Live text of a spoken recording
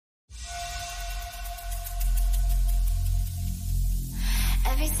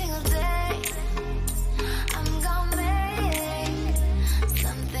single day. I'm gonna make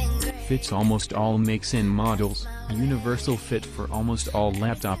something great. Fits almost all makes and models. Universal fit for almost all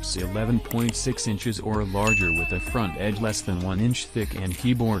laptops. 11.6 inches or larger with a front edge less than 1 inch thick and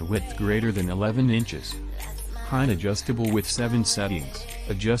keyboard width greater than 11 inches. Height adjustable with 7 settings.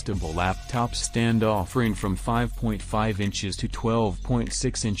 Adjustable laptop stand offering from 5.5 inches to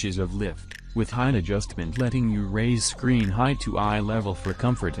 12.6 inches of lift, with height adjustment letting you raise screen height to eye level for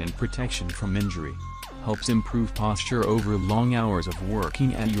comfort and protection from injury. Helps improve posture over long hours of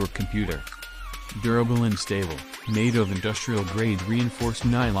working at your computer. Durable and stable, made of industrial-grade reinforced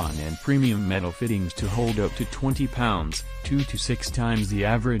nylon and premium metal fittings to hold up to 20 pounds, 2 to 6 times the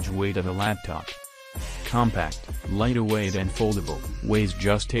average weight of a laptop. Compact, lightweight and foldable, weighs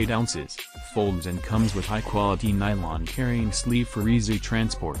just 8 ounces, folds and comes with high-quality nylon carrying sleeve for easy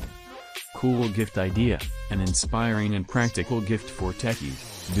transport. Cool gift idea, an inspiring and practical gift for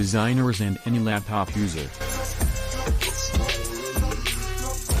techies, designers and any laptop user.